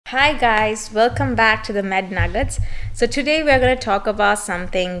Hi guys, welcome back to the Med Nuggets. So today we're going to talk about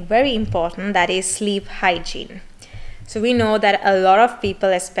something very important, that is sleep hygiene. So we know that a lot of people,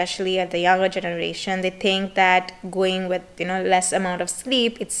 especially at the younger generation, they think that going with less amount of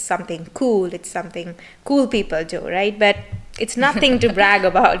sleep, it's something cool, it's something cool people do, right? But it's nothing to brag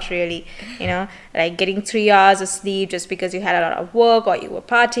about, really. Like getting 3 hours of sleep just because you had a lot of work or you were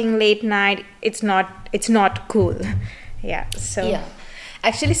partying late night, it's not cool. Yeah. So Yeah.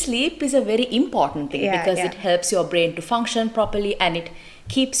 Actually, sleep is a very important thing because it helps your brain to function properly and it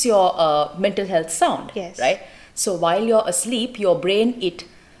keeps your mental health sound, Yes. right? So while you're asleep, your brain, it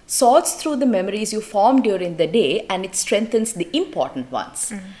sorts through the memories you form during the day and it strengthens the important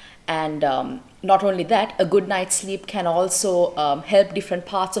ones. And not only that, a good night's sleep can also help different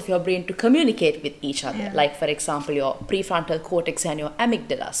parts of your brain to communicate with each other. Like, for example, your prefrontal cortex and your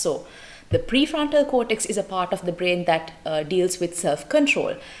amygdala. So the prefrontal cortex is a part of the brain that deals with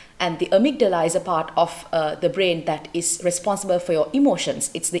self-control, and the amygdala is a part of the brain that is responsible for your emotions.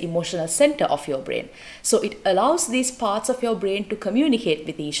 It's the emotional center of your brain. So it allows these parts of your brain to communicate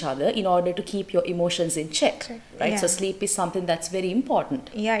with each other in order to keep your emotions in check, right? Yeah. So sleep is something that's very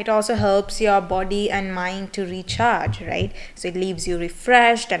important. Yeah, it also helps your body and mind to recharge, right? So it leaves you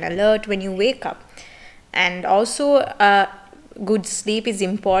refreshed and alert when you wake up. And also, good sleep is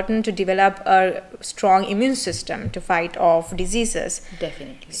important to develop a strong immune system to fight off diseases.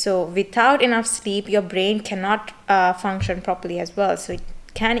 Definitely. So without enough sleep, your brain cannot function properly as well. So it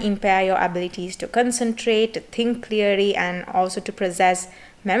can impair your abilities to concentrate, to think clearly, and also to process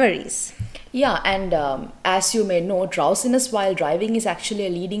memories. Yeah, and as you may know, drowsiness while driving is actually a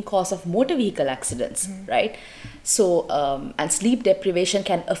leading cause of motor vehicle accidents, right? So, and sleep deprivation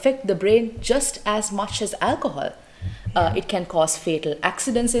can affect the brain just as much as alcohol. It can cause fatal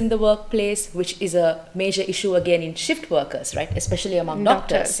accidents in the workplace, which is a major issue again in shift workers, right? Especially among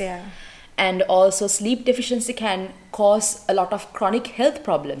doctors. Yeah. And also, sleep deficiency can cause a lot of chronic health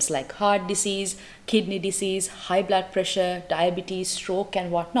problems like heart disease, kidney disease, high blood pressure, diabetes, stroke,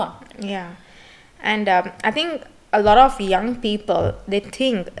 and whatnot. Yeah. And I think a lot of young people, they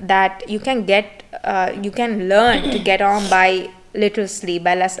think that you can learn to get on by little sleep,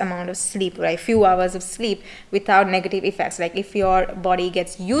 by less amount of sleep, right? Few hours of sleep without negative effects. Like if your body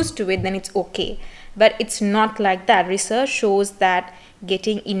gets used to it, then it's okay. But it's not like that. Research shows that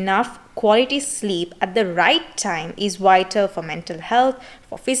getting enough quality sleep at the right time is vital for mental health,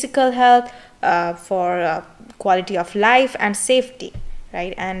 for physical health, for quality of life and safety,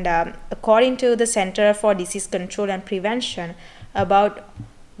 right? And according to the Center for Disease Control and Prevention, about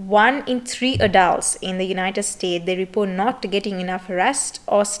 1 in 3 adults in the United States, they report not getting enough rest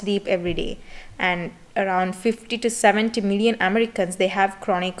or sleep every day. And around 50 to 70 million Americans, they have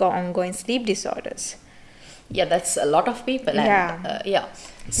chronic or ongoing sleep disorders. Yeah, that's a lot of people. Yeah. And, yeah.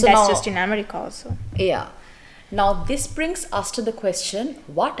 So That's now, just in America also. Yeah. Now, this brings us to the question,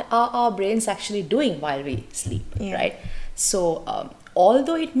 what are our brains actually doing while we sleep, Yeah. right? So,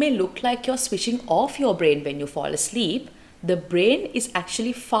 although it may look like you're switching off your brain when you fall asleep, the brain is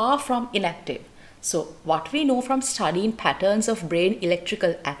actually far from inactive. So, what we know from studying patterns of brain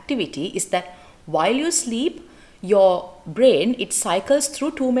electrical activity is that while you sleep, your brain, it cycles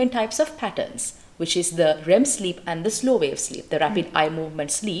through two main types of patterns, which is the REM sleep and the slow wave sleep, the rapid eye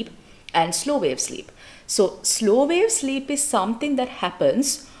movement sleep and slow wave sleep. So slow wave sleep is something that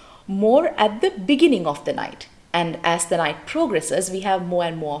happens more at the beginning of the night. And as the night progresses, we have more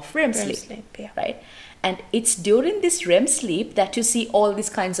and more of REM sleep, yeah. right? And it's during this REM sleep that you see all these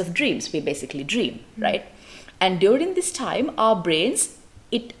kinds of dreams. We basically dream, right? And during this time, our brains,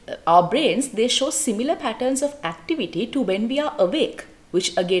 they show similar patterns of activity to when we are awake,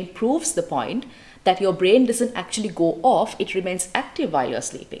 which again proves the point that your brain doesn't actually go off, it remains active while you're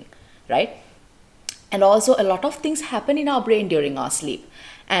sleeping, right? And also a lot of things happen in our brain during our sleep.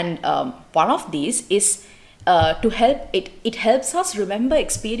 And one of these is it helps us remember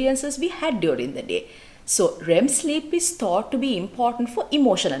experiences we had during the day. So REM sleep is thought to be important for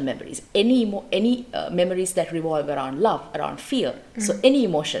emotional memories, any memories that revolve around love, around fear, so any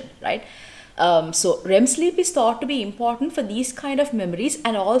emotion, right? So REM sleep is thought to be important for these kind of memories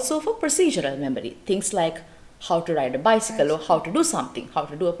and also for procedural memory, things like how to ride a bicycle or how to do something, how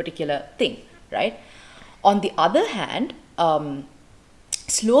to do a particular thing, right? On the other hand,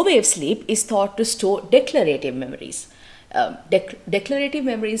 slow wave sleep is thought to store declarative memories. Declarative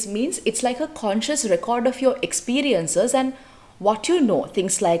memories means it's like a conscious record of your experiences and what you know,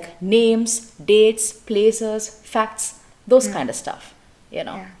 things like names, dates, places, facts, those kind of stuff,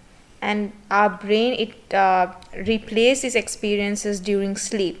 Yeah. and our brain, it replaces experiences during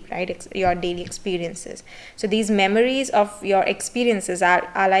sleep, right? Your daily experiences. So these memories of your experiences are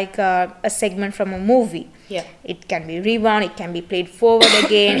like a segment from a movie. Yeah. It can be rewound, it can be played forward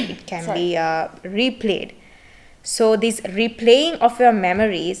again, it can be replayed. So this replaying of your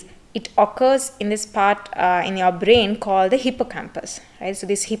memories, it occurs in this part in your brain called the hippocampus, right? So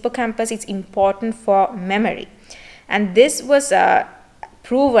this hippocampus is important for memory, and this was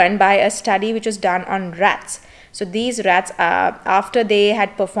proven by a study which was done on rats. So these rats, after they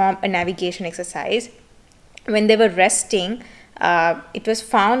had performed a navigation exercise, when they were resting, it was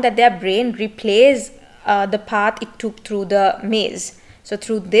found that their brain replays the path it took through the maze. So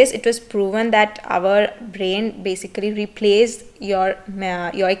through this, it was proven that our brain basically replays your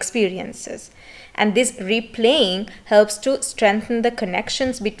experiences, and this replaying helps to strengthen the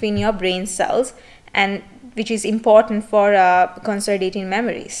connections between your brain cells, and which is important for consolidating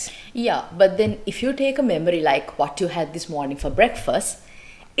memories. Yeah, but then if you take a memory like what you had this morning for breakfast,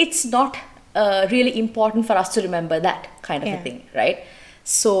 it's not really important for us to remember that kind of a thing, right?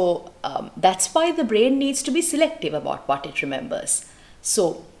 So that's why the brain needs to be selective about what it remembers.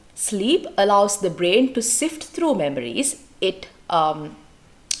 So sleep allows the brain to sift through memories. It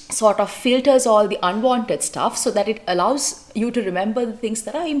sort of filters all the unwanted stuff so that it allows you to remember the things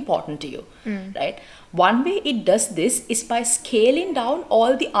that are important to you, right? One way it does this is by scaling down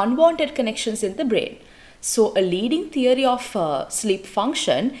all the unwanted connections in the brain. So a leading theory of sleep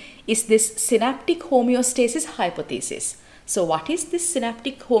function is this synaptic homeostasis hypothesis. So what is this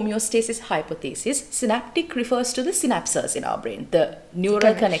synaptic homeostasis hypothesis? Synaptic refers to the synapses in our brain, the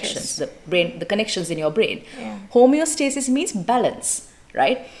neural connections, the connections in your brain. Yeah. Homeostasis means balance,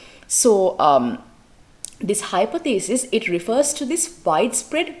 right? So this hypothesis, it refers to this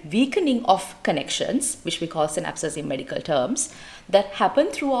widespread weakening of connections, which we call synapses in medical terms, that happen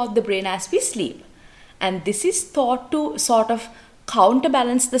throughout the brain as we sleep. And this is thought to sort of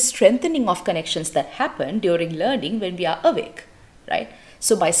counterbalance the strengthening of connections that happen during learning when we are awake, right?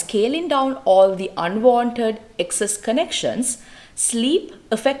 So by scaling down all the unwanted excess connections, sleep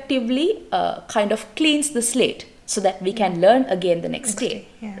effectively kind of cleans the slate so that we can learn again the next day,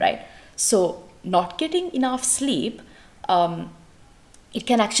 right? So not getting enough sleep, it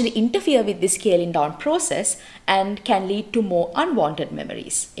can actually interfere with this scaling down process and can lead to more unwanted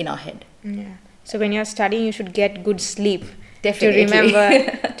memories in our head. Yeah. So when you're studying, you should get good sleep. Definitely.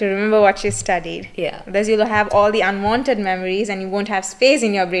 To remember what you studied. Yeah. Otherwise you'll have all the unwanted memories and you won't have space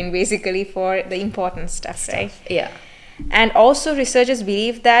in your brain basically for the important stuff, right? Yeah. And also researchers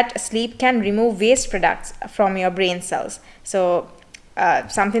believe that sleep can remove waste products from your brain cells. So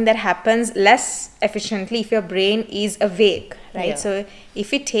something that happens less efficiently if your brain is awake, right? Yeah. So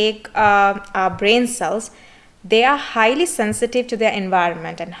if we take our brain cells, they are highly sensitive to their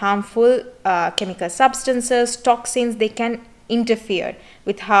environment, and harmful chemical substances, toxins, they can interfere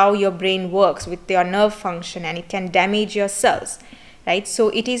with how your brain works, with your nerve function, and it can damage your cells, right? So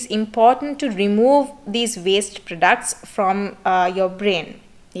it is important to remove these waste products from your brain.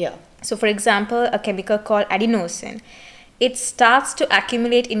 Yeah. So for example, a chemical called adenosine, it starts to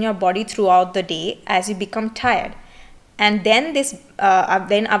accumulate in your body throughout the day as you become tired. And then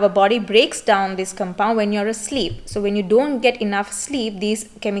then our body breaks down this compound when you're asleep. So when you don't get enough sleep, these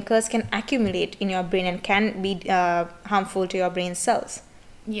chemicals can accumulate in your brain and can be harmful to your brain cells.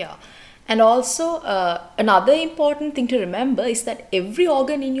 Yeah. And also another important thing to remember is that every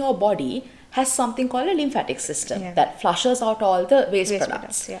organ in your body has something called a lymphatic system that flushes out all the waste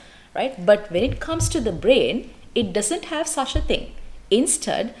products, right? But when it comes to the brain, it doesn't have such a thing.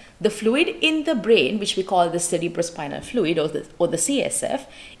 Instead, the fluid in the brain, which we call the cerebrospinal fluid or the CSF,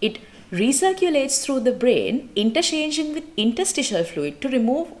 it recirculates through the brain, interchanging with interstitial fluid to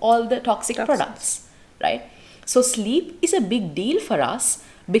remove all the toxic products, right? So sleep is a big deal for us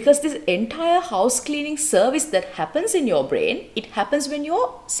because this entire house cleaning service that happens in your brain, it happens when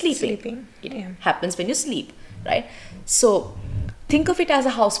you're sleeping. It happens when you sleep, right? So think of it as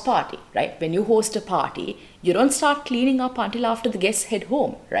a house party, right? When you host a party, you don't start cleaning up until after the guests head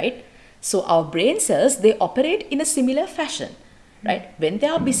home, right? So our brain cells, they operate in a similar fashion, right? When they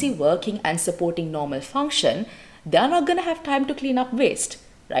are busy working and supporting normal function, they're not going to have time to clean up waste,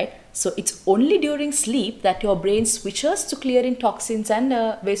 right? So it's only during sleep that your brain switches to clearing toxins and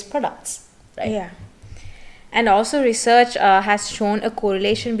waste products, right? Yeah. And also research has shown a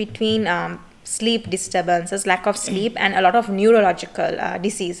correlation between sleep disturbances, lack of sleep, and a lot of neurological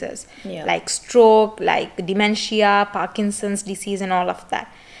diseases like stroke, like dementia, Parkinson's disease, and all of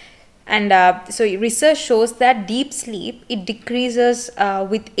that. And so research shows that deep sleep, it decreases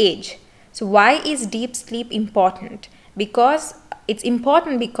with age. So why is deep sleep important? Because it's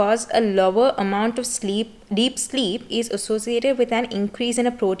important because a lower amount of deep sleep is associated with an increase in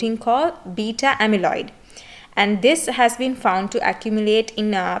a protein called beta amyloid. And this has been found to accumulate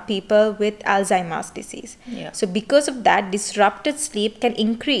in people with Alzheimer's disease. Yeah. So because of that, disrupted sleep can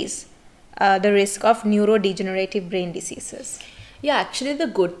increase the risk of neurodegenerative brain diseases. Yeah, actually, the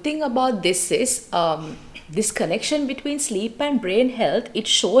good thing about this is this connection between sleep and brain health. It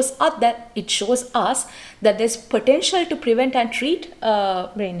shows us that there's potential to prevent and treat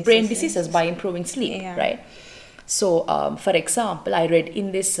brain diseases by improving sleep, Yeah. right? So, for example, I read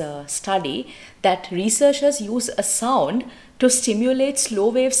in this study that researchers use a sound to stimulate slow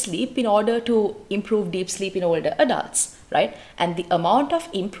wave sleep in order to improve deep sleep in older adults, right? And the amount of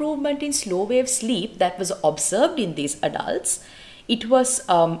improvement in slow wave sleep that was observed in these adults, it was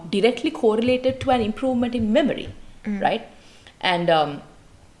directly correlated to an improvement in memory, right? And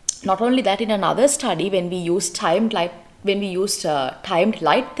not only that, in another study, when we used timed light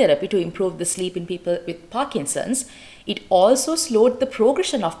therapy to improve the sleep in people with Parkinson's, it also slowed the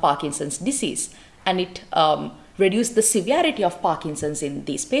progression of Parkinson's disease, and it reduced the severity of Parkinson's in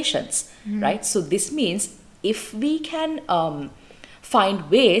these patients, right? So this means if we can find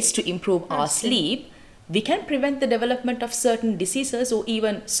ways to improve our sleep, we can prevent the development of certain diseases or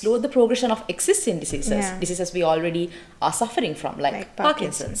even slow the progression of existing diseases we already are suffering from, like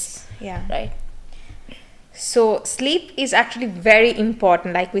Parkinson's. Yeah. Right. So sleep is actually very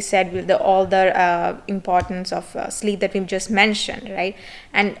important, like we said, with all the importance of sleep that we've just mentioned, right?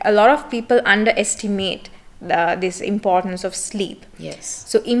 And a lot of people underestimate this importance of sleep. Yes.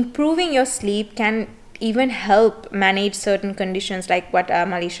 So improving your sleep can even help manage certain conditions like what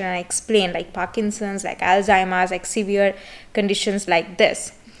Malisha and I explained, like Parkinson's, like Alzheimer's, like severe conditions like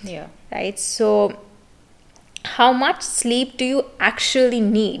this. Yeah. Right? So how much sleep do you actually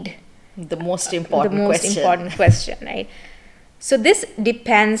need? The most important question, right? So this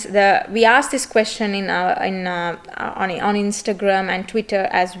depends. We asked this question on Instagram and Twitter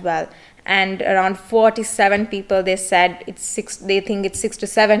as well, and around 47 people they said they think it's 6 to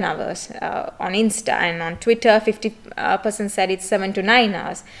 7 hours on Insta, and on Twitter 50% said it's 7 to 9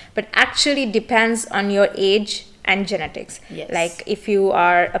 hours. But actually depends on your age and genetics. Yes. Like if you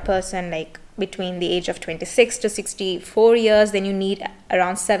are a person like between the age of 26 to 64 years, then you need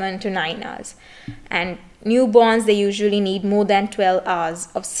around 7 to 9 hours. And newborns, they usually need more than 12 hours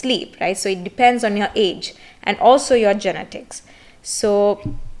of sleep, right? So it depends on your age and also your genetics.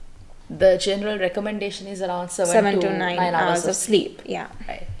 So the general recommendation is around 7 to 9 hours of sleep. Yeah.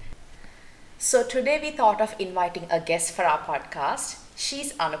 Right. So today we thought of inviting a guest for our podcast.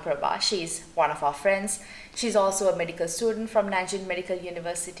 She's Anuprabha. She's one of our friends. She's also a medical student from Nanjing Medical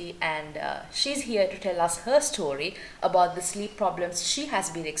University, and she's here to tell us her story about the sleep problems she has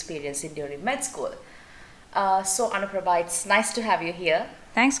been experiencing during med school. So Anuprabha, it's nice to have you here.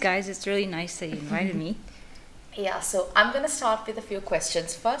 Thanks, guys. It's really nice that you invited me. Yeah, so I'm going to start with a few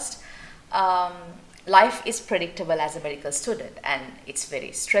questions first. Life is predictable as a medical student, and it's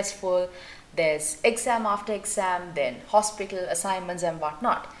very stressful. There's exam after exam, then hospital assignments and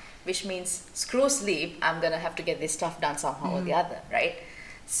whatnot, which means screw sleep, I'm gonna have to get this stuff done somehow or the other, right?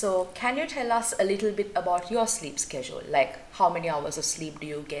 So can you tell us a little bit about your sleep schedule? Like how many hours of sleep do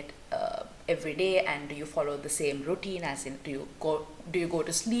you get every day, and do you follow the same routine, as in do you go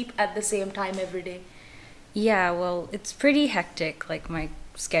to sleep at the same time every day? Yeah, well, it's pretty hectic, like my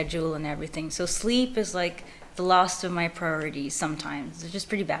schedule and everything. So sleep is like the last of my priorities sometimes. It's just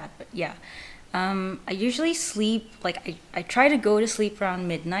pretty bad, but yeah. I usually sleep, like I try to go to sleep around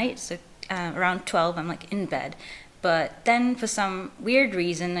midnight, so around 12 I'm like in bed. But then for some weird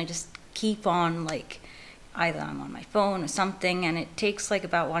reason I just keep on, like either I'm on my phone or something, and it takes like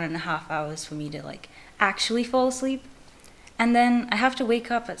about 1.5 hours for me to like actually fall asleep. And then I have to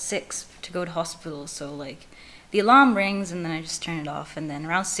wake up at 6 to go to hospital, so like the alarm rings and then I just turn it off, and then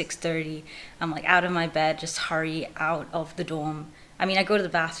around 6:30 I'm like out of my bed, just hurry out of the dorm. I mean, I go to the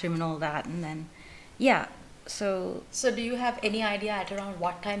bathroom and all that, and then yeah, so do you have any idea at around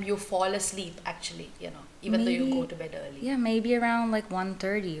what time you fall asleep actually, even though you go to bed early? Yeah, maybe around like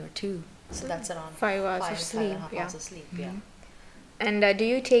 1:30 or 2. So that's around 5 hours of sleep. 5.5 hours of sleep. Yeah. And do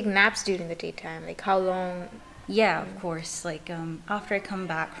you take naps during the daytime? Like how long? Yeah, of course. Like after I come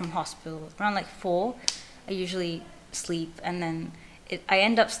back from hospital, around like 4, I usually sleep, and then I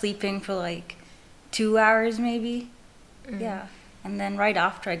end up sleeping for like 2 hours maybe. Yeah, and then right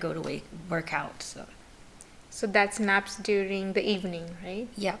after I go to work out. So that's naps during the evening, right?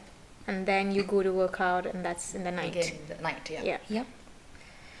 Yep. And then you go to work out, and that's in the night. Again, in the night, yeah. Yeah. Yep.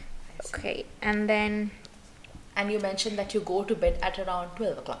 Okay, and then. And you mentioned that you go to bed at around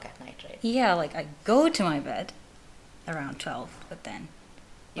 12 o'clock at night, right? Yeah, like I go to my bed, around 12, but then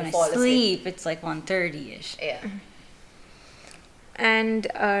You when I fall asleep. sleep, it's like 1:30ish. Yeah. And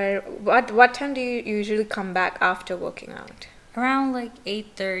what time do you usually come back after working out? Around like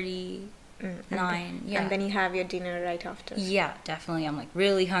 8:30, And 9. Yeah. And then you have your dinner right after. Yeah, definitely. I'm like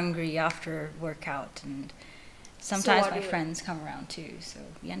really hungry after workout, and sometimes what my do you- friends come around too, so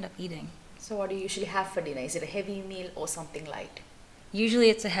we end up eating. So what do you usually have for dinner? Is it a heavy meal or something light? Usually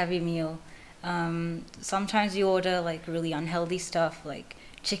it's a heavy meal. Sometimes you order like really unhealthy stuff like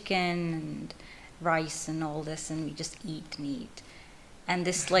chicken and rice and all this, and we just eat and eat. And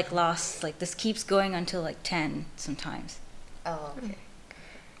this like lasts, like this keeps going until like 10 sometimes. Oh, okay.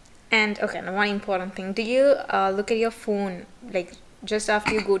 And okay, now one important thing: do you look at your phone like just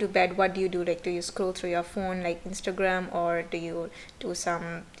after you go to bed? What do you do? Like, do you scroll through your phone like Instagram, or do you do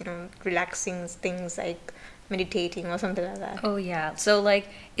some relaxing things like meditating or something like that? Oh yeah. So like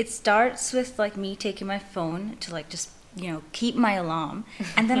it starts with like me taking my phone to like just keep my alarm,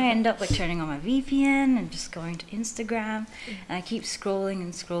 and then I end up like turning on my VPN and just going to Instagram, and I keep scrolling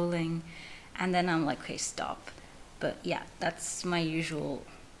and scrolling, and then I'm like, okay, stop. But yeah, that's my usual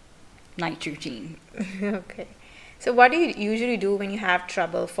night routine. Okay. So what do you usually do when you have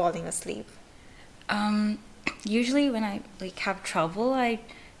trouble falling asleep? Usually when I like have trouble, I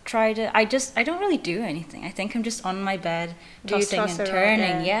don't really do anything. I think I'm just on my bed Do you tossing toss and around?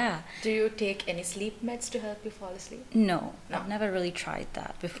 turning. Yeah. Yeah. Do you take any sleep meds to help you fall asleep? No, No. I've never really tried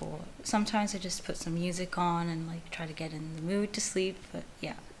that before. Sometimes I just put some music on and like try to get in the mood to sleep, but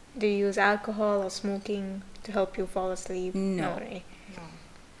yeah. Do you use alcohol or smoking to help you fall asleep? No. Right? No.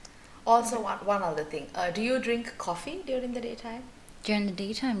 Also, one other thing. Do you drink coffee during the daytime? During the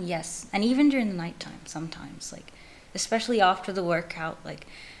daytime, yes. And even during the nighttime sometimes, like especially after the workout, like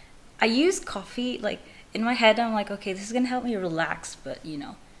I use coffee, like in my head I'm like, okay, this is gonna help me relax, but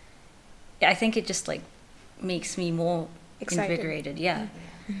I think it just like makes me more Excited. invigorated. Yeah.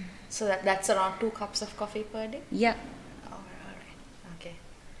 So that's around 2 cups of coffee per day? Yeah. All right. Okay.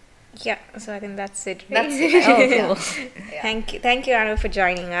 Yeah. So I think that's it. That's Oh, yeah. cool. Yeah. Thank you, Anu, for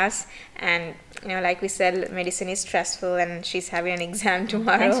joining us. And like we said, medicine is stressful, and she's having an exam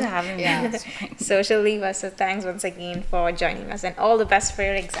tomorrow. Thanks for having me. Yeah. It's fine. So she'll leave us. So thanks once again for joining us, and all the best for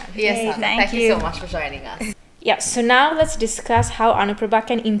your exam. Yes, Yay, Anu, thank thank you you. so much for joining us. Yeah, so now let's discuss how Anuprabha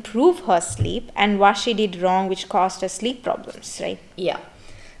can improve her sleep and what she did wrong which caused her sleep problems, right? Yeah.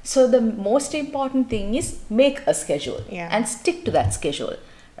 So the most important thing is make a schedule and stick to that schedule,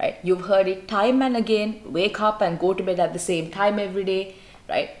 right? You've heard it time and again, wake up and go to bed at the same time every day,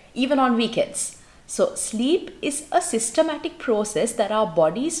 right? Even on weekends. So sleep is a systematic process that our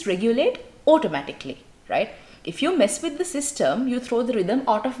bodies regulate automatically, right? If you mess with the system, you throw the rhythm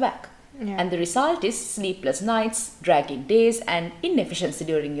out of whack. Yeah. And the result is sleepless nights, dragging days, and inefficiency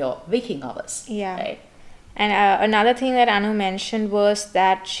during your waking hours. Yeah. Right? And another thing that Anu mentioned was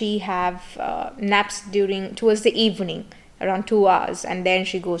that she have naps towards the evening, around 2 hours, and then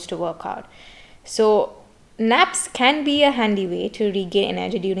she goes to work out. So naps can be a handy way to regain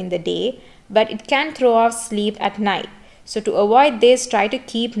energy during the day, but it can throw off sleep at night. So to avoid this, try to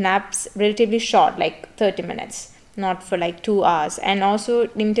keep naps relatively short, like 30 minutes, not for like 2 hours, and also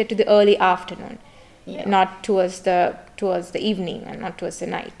limited to the early afternoon, not towards the evening and not towards the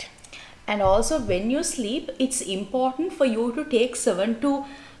night. And also when you sleep, it's important for you to take 7 to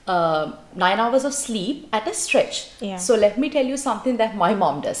 9 hours of sleep at a stretch. Yeah. So let me tell you something that my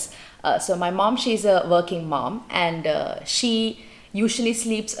mom does. So my mom, she's a working mom, and she usually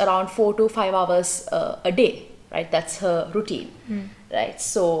sleeps around 4 to 5 hours a day, right? That's her routine, right?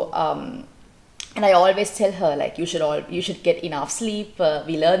 So and I always tell her, like, you should get enough sleep.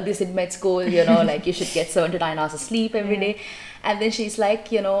 We learned this in med school, like you should get 7 to 9 hours of sleep every day. And then she's like,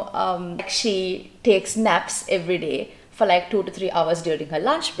 she takes naps every day for like 2 to 3 hours during her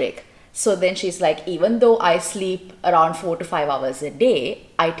lunch break. So then she's like, even though I sleep around 4 to 5 hours a day,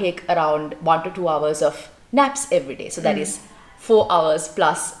 I take around 1 to 2 hours of naps every day. So that is 4 hours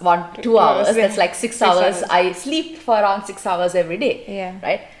plus 2 hours. That's like 6 hours. I sleep for around 6 hours every day. Yeah.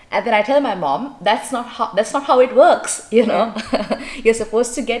 Right. And then I tell my mom, that's not how it works. You're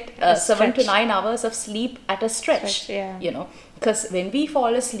supposed to get 7 to 9 hours of sleep at a stretch. Because when we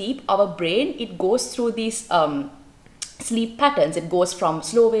fall asleep, our brain, it goes through these sleep patterns. It goes from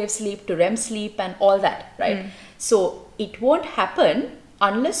slow wave sleep to REM sleep and all that, right? So it won't happen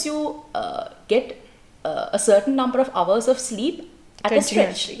unless you get a certain number of hours of sleep at a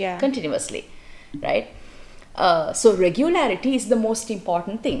stretch continuously, right? So regularity is the most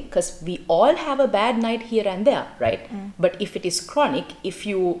important thing, because we all have a bad night here and there, right? But if it is chronic, if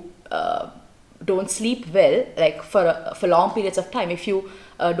you don't sleep well, like for long periods of time, if you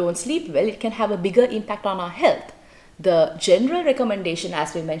don't sleep well, it can have a bigger impact on our health. The general recommendation,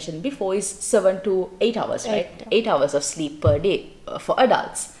 as we mentioned before, is 7 to 8 hours, right? 8 hours of sleep per day for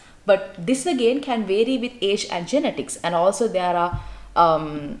adults. But this again can vary with age and genetics, and also there are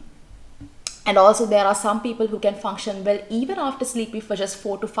some people who can function well even after sleeping for just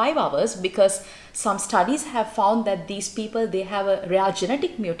 4 to 5 hours, because some studies have found that these people, they have a rare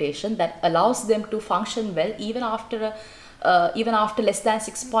genetic mutation that allows them to function well even after less than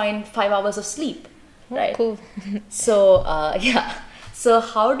 6.5 hours of sleep. Right. Cool. So so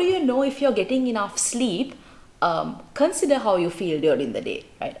how do you know if you're getting enough sleep? Consider how you feel during the day,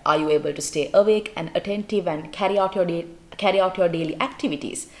 right? Are you able to stay awake and attentive and carry out your daily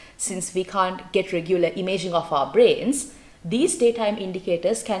activities? Since we can't get regular imaging of our brains, these daytime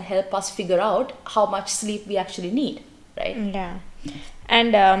indicators can help us figure out how much sleep we actually need, right? Yeah.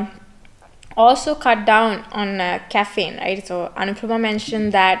 And also cut down on caffeine, right? So Anuprabha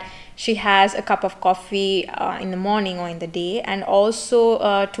mentioned that she has a cup of coffee in the morning or in the day, and also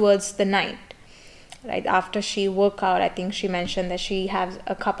towards the night, right? After she work out, I think she mentioned that she has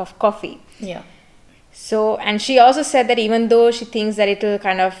a cup of coffee. Yeah. So, and she also said that even though she thinks that it will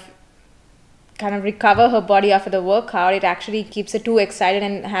kind of recover her body after the workout, it actually keeps her too excited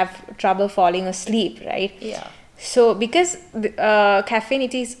and have trouble falling asleep, right? Yeah. So because caffeine,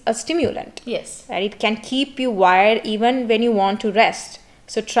 it is a stimulant. Yes. Right? It can keep you wired even when you want to rest.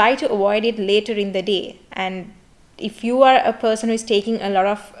 So try to avoid it later in the day. And if you are a person who is taking a lot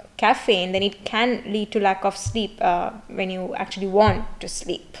of caffeine, then it can lead to lack of sleep when you actually want to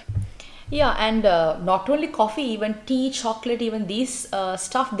sleep. Yeah, and not only coffee, even tea, chocolate, even these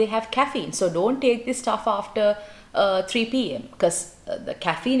stuff, they have caffeine. So don't take this stuff after 3 p.m. because the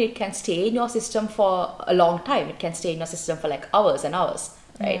caffeine, it can stay in your system for a long time. It can stay in your system for like hours and hours,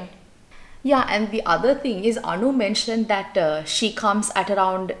 right? Yeah. Yeah, and the other thing is Anu mentioned that she comes at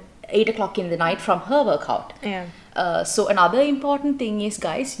around 8 o'clock in the night from her workout. Yeah. So another important thing is,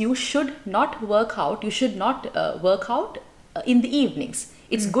 guys, you should not work out. You should not work out in the evenings.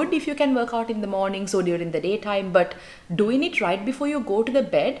 It's good if you can work out in the mornings or during the daytime, but doing it right before you go to the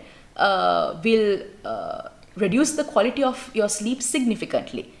bed will reduce the quality of your sleep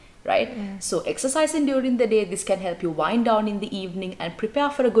significantly, right? So exercising during the day, this can help you wind down in the evening and prepare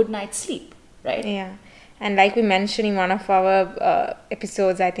for a good night's sleep, right? Yeah. And like we mentioned in one of our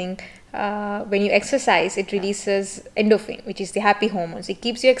episodes, I think, when you exercise, it releases endorphin, which is the happy hormones. It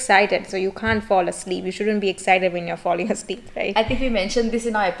keeps you excited, so you can't fall asleep. You shouldn't be excited when you're falling asleep, right? I think we mentioned this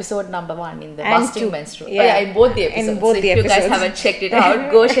in our episode number 1 in the And busting 2. menstrual. Yeah. Oh, yeah, in both the episodes. In both so the if you guys episodes. haven't checked it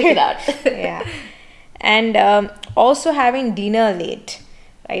out, go check it out. Yeah. And also having dinner late,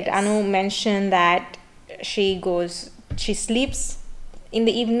 right? Yes. Anu mentioned that she sleeps in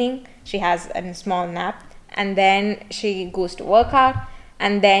the evening, she has a small nap, and then she goes to work out,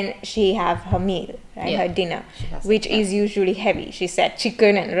 and then she have her meal, right? Yeah. Her dinner, She has which that. is usually heavy. She said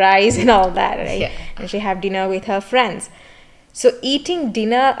chicken and rice and all that, right? Yeah. And she have dinner with her friends. So eating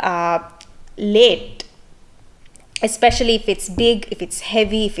dinner late, especially if it's big, if it's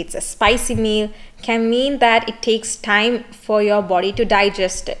heavy, if it's a spicy meal, can mean that it takes time for your body to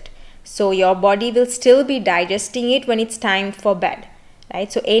digest it. So your body will still be digesting it when it's time for bed,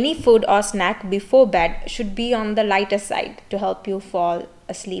 right? So any food or snack before bed should be on the lighter side to help you fall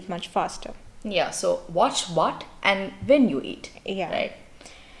asleep much faster. Yeah, so watch what and when you eat. Yeah. Right.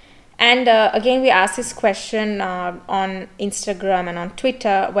 And again, we asked this question on Instagram and on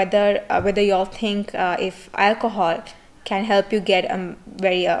Twitter whether you all think if alcohol can help you get a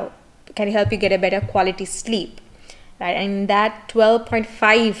better quality sleep, right? And that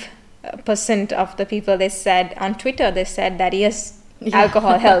 12.5% of the people, they said on Twitter, they said that yes,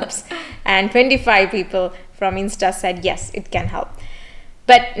 alcohol helps, and 25 people from Insta said yes, it can help.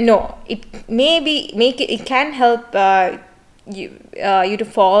 But no, it can help you to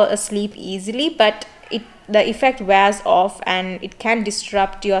fall asleep easily, but the effect wears off and it can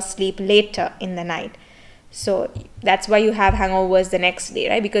disrupt your sleep later in the night. So that's why you have hangovers the next day,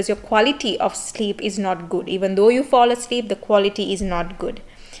 right? Because your quality of sleep is not good. Even though you fall asleep, the quality is not good.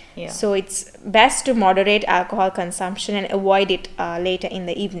 Yeah. So it's best to moderate alcohol consumption and avoid it later in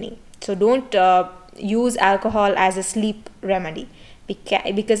the evening. So don't use alcohol as a sleep remedy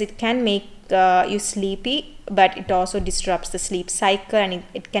because it can make you sleepy, but it also disrupts the sleep cycle and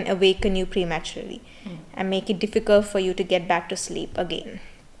it can awaken you prematurely and make it difficult for you to get back to sleep again.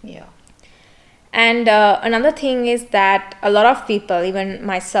 Yeah. And another thing is that a lot of people, even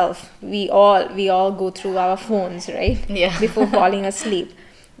myself, we all go through our phones, right? Yeah. Before falling asleep.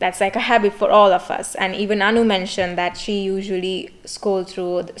 That's like a habit for all of us. And even Anu mentioned that she usually scroll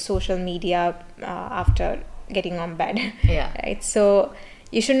through the social media after getting on bed. Yeah. Right. So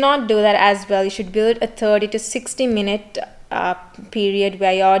You should not do that as well. You should build a 30 to 60 minute period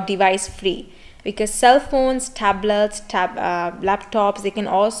where you're device free, because cell phones, tablets, laptops, they can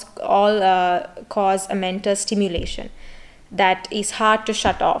all cause a mental stimulation that is hard to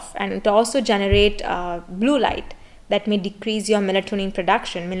shut off, and it also generate blue light that may decrease your melatonin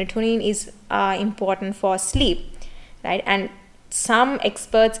production. Melatonin is important for sleep, right? And some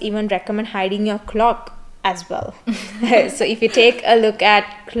experts even recommend hiding your clock as well. So if you take a look at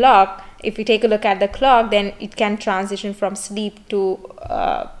the clock, then it can transition from sleep to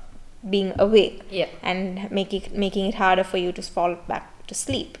being awake, and making it harder for you to fall back to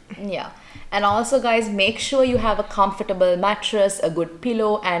sleep. Yeah. And also, guys, make sure you have a comfortable mattress, a good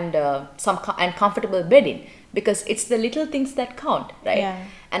pillow, and comfortable bedding, because it's the little things that count, right? Yeah.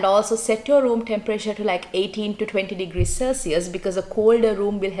 And also set your room temperature to like 18 to 20 degrees Celsius, because a colder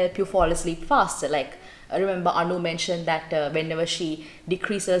room will help you fall asleep faster. Like, I remember Anu mentioned that whenever she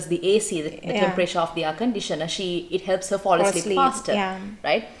decreases the AC, the temperature of the air conditioner, it helps her fall asleep faster,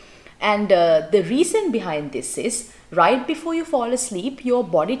 right? And the reason behind this is, right before you fall asleep, your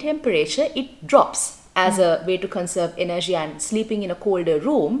body temperature, it drops as a way to conserve energy, and sleeping in a colder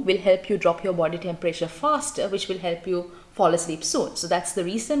room will help you drop your body temperature faster, which will help you fall asleep soon. So that's the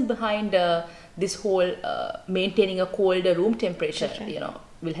reason behind this whole maintaining a colder room temperature,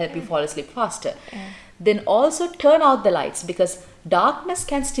 will help you fall asleep faster. Then also turn out the lights, because darkness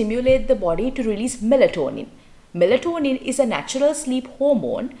can stimulate the body to release melatonin. Melatonin is a natural sleep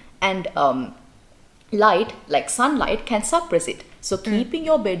hormone, and light, like sunlight, can suppress it. So keeping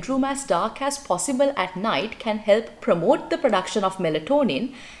your bedroom as dark as possible at night can help promote the production of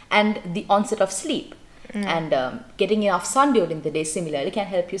melatonin and the onset of sleep. And getting enough sun during the day similarly can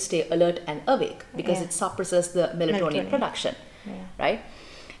help you stay alert and awake, because it suppresses the melatonin production, right?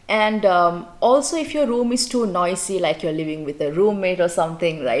 And also, if your room is too noisy, like you're living with a roommate or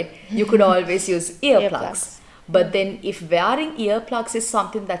something, right, you could always use earplugs. But then if wearing earplugs is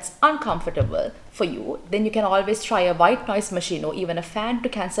something that's uncomfortable for you, then you can always try a white noise machine or even a fan to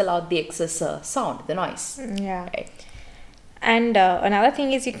cancel out the excess sound, the noise. Right? And another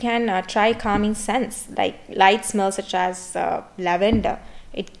thing is, you can try calming scents like light smells such as lavender.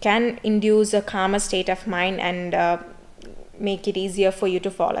 It can induce a calmer state of mind and make it easier for you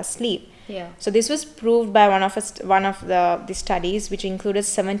to fall asleep. So this was proved by one of the studies, which included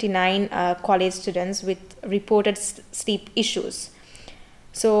 79 college students with reported sleep issues.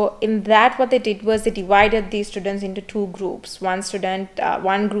 So in that, what they did was they divided these students into two groups.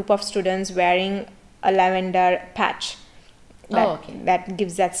 One group of students wearing a lavender patch that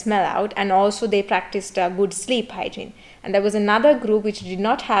gives that smell out, and also they practiced good sleep hygiene. And there was another group which did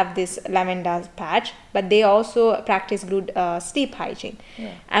not have this lavender patch, but they also practiced good sleep hygiene.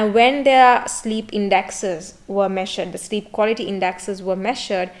 And when their sleep indexes were measured, the sleep quality indexes were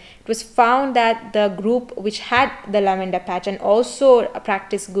measured, it was found that the group which had the lavender patch and also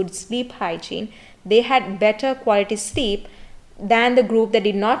practiced good sleep hygiene, they had better quality sleep than the group that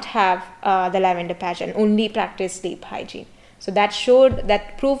did not have the lavender patch and only practiced sleep hygiene. So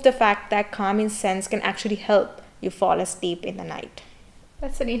that proved the fact that calming scents can actually help you fall asleep in the night.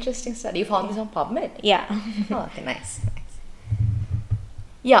 That's an interesting study. You found this on PubMed? Yeah. Oh, okay, nice.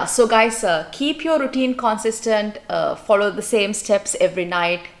 Yeah, so guys, keep your routine consistent, follow the same steps every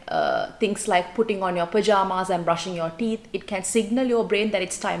night. Things like putting on your pajamas and brushing your teeth, it can signal your brain that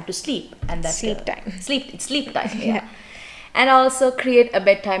it's time to sleep. And that's sleep time. It's sleep time, yeah. And also create a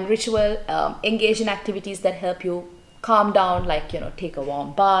bedtime ritual, engage in activities that help you calm down, like, take a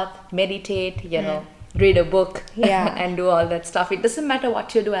warm bath, meditate, read a book, and do all that stuff. It doesn't matter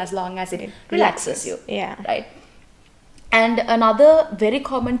what you do as long as it relaxes you, right? And another very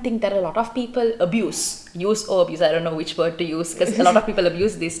common thing that a lot of people use, I don't know which word to use, because a lot of people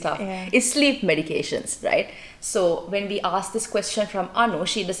abuse this stuff, is sleep medications, right? So when we ask this question from Anu,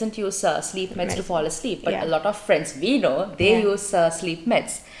 she doesn't use sleep meds to fall asleep, but a lot of friends we know, they use sleep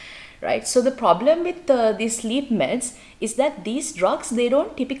meds, right? So the problem with these sleep meds is that these drugs, they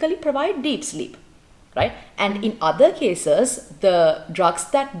don't typically provide deep sleep, right? And in other cases, the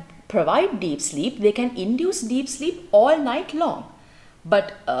drugs that provide deep sleep, they can induce deep sleep all night long,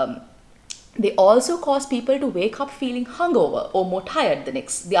 but they also cause people to wake up feeling hungover or more tired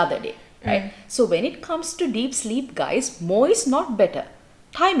the other day, right? So when it comes to deep sleep, guys, more is not better.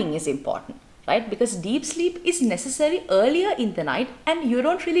 Timing is important, right? Because deep sleep is necessary earlier in the night and you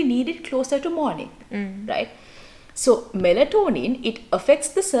don't really need it closer to morning, right? So melatonin, it affects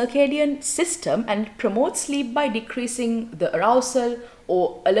the circadian system and promotes sleep by decreasing the arousal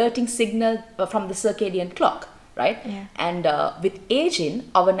or alerting signal from the circadian clock, right? And with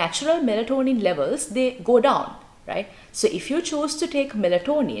aging, our natural melatonin levels, they go down, right? So if you choose to take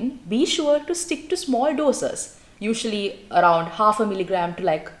melatonin, be sure to stick to small doses, usually around 0.5 milligram to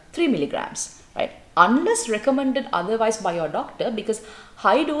like 3 milligrams, right? Unless recommended otherwise by your doctor, because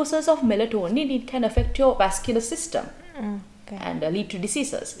high doses of melatonin, it can affect your vascular system and lead to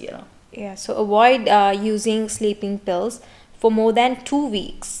diseases, you know. Yeah, so avoid using sleeping pills for more than 2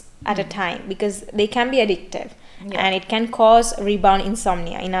 weeks at a time, because they can be addictive and it can cause rebound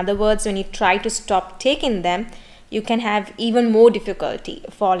insomnia. In other words, when you try to stop taking them, you can have even more difficulty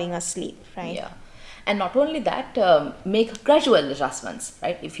falling asleep, right? Yeah. And not only that, make gradual adjustments,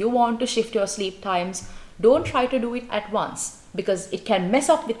 right? If you want to shift your sleep times, don't try to do it at once, because it can mess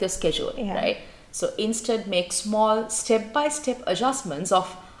up with your schedule, right? So instead, make small step-by-step adjustments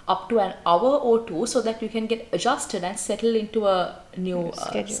of up to an hour or two, so that you can get adjusted and settle into a new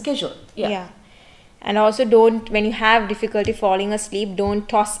schedule. Yeah. And also, don't, when you have difficulty falling asleep, don't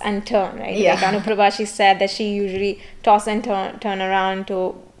toss and turn, right? Yeah. Like Anuprabha, she said that she usually toss and turn around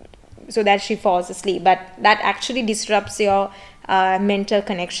so that she falls asleep, but that actually disrupts your mental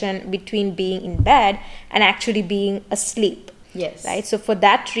connection between being in bed and actually being asleep. Yes. Right. So for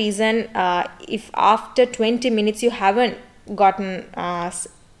that reason, if after 20 minutes you haven't gotten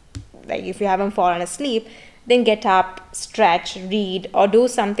like if you haven't fallen asleep, then get up, stretch, read, or do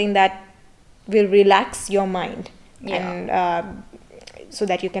something that will relax your mind, and so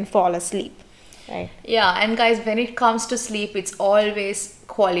that you can fall asleep. Right. Yeah, and guys, when it comes to sleep, it's always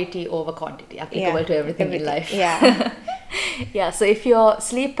quality over quantity, applicable to everything in life. Yeah. Yeah, so if your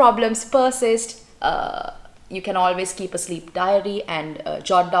sleep problems persist, you can always keep a sleep diary and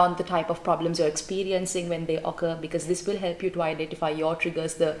jot down the type of problems you're experiencing when they occur, because this will help you to identify your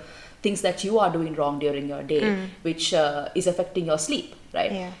triggers, the things that you are doing wrong during your day, which is affecting your sleep,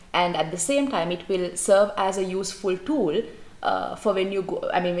 right? Yeah. And at the same time, it will serve as a useful tool for when you go,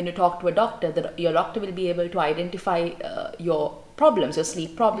 when you talk to a doctor, your doctor will be able to identify your problems, your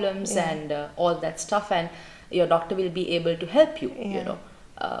sleep problems, and all that stuff, and your doctor will be able to help you, you know,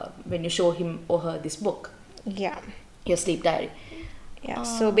 when you show him or her this book. Yeah. Your sleep diary. Yeah.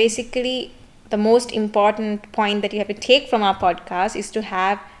 So basically, the most important point that you have to take from our podcast is to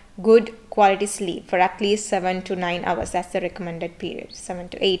have good quality sleep for at least 7 to 9 hours. That's the recommended period, 7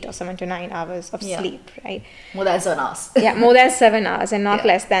 to 8 or 7 to 9 hours of sleep, right? More than 7 hours. Yeah, more than 7 hours and not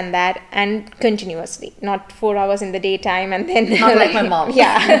less than that, and continuously, not 4 hours in the daytime and then Not like my mom.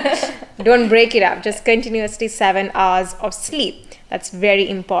 Yeah. Don't break it up, just continuously 7 hours of sleep. That's very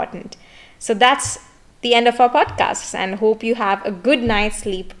important. So that's the end of our podcast, and hope you have a good night's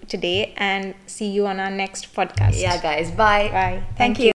sleep today, and see you on our next podcast. Yeah, guys, bye. Bye. Thank you.